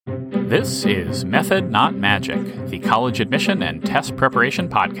This is Method Not Magic, the college admission and test preparation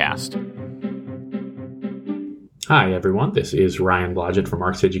podcast. Hi, everyone. This is Ryan Blodgett from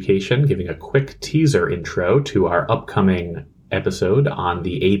Arcs Education giving a quick teaser intro to our upcoming episode on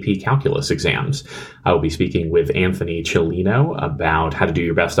the AP Calculus exams. I will be speaking with Anthony Cellino about how to do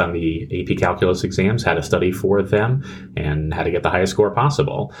your best on the AP Calculus exams, how to study for them, and how to get the highest score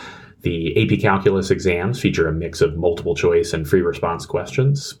possible. The AP Calculus exams feature a mix of multiple choice and free response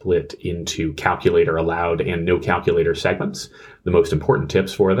questions split into calculator allowed and no calculator segments. The most important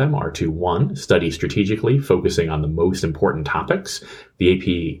tips for them are to 1, study strategically, focusing on the most important topics.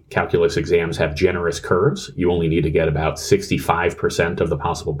 The AP Calculus exams have generous curves. You only need to get about 65% of the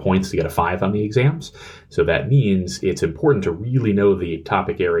possible points to get a 5 on the exams. So that means it's important to really know the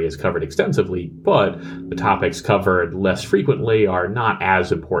topic areas covered extensively, but the topics covered less frequently are not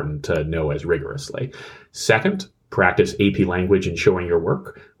as important to know as rigorously. Second, practice AP language and showing your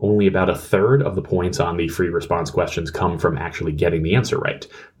work. Only about a third of the points on the free response questions come from actually getting the answer right.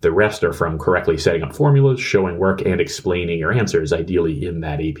 The rest are from correctly setting up formulas, showing work, and explaining your answers, ideally in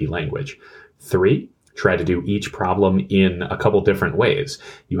that AP language. 3, try to do each problem in a couple different ways.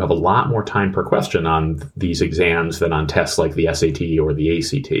 You have a lot more time per question on these exams than on tests like the SAT or the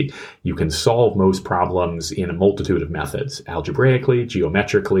ACT. You can solve most problems in a multitude of methods, algebraically,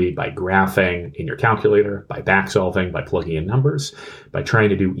 geometrically, by graphing in your calculator, by back solving, by plugging in numbers. By trying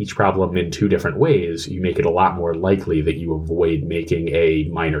to do each problem in 2 different ways, you make it a lot more likely that you avoid making a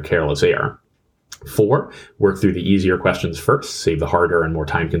minor careless error. 4, work through the easier questions first, save the harder and more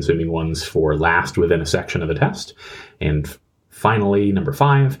time-consuming ones for last within a section of the test. And finally, number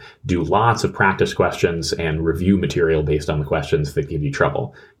 5, do lots of practice questions and review material based on the questions that give you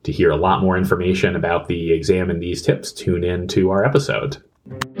trouble. To hear a lot more information about the exam and these tips, tune in to our episode.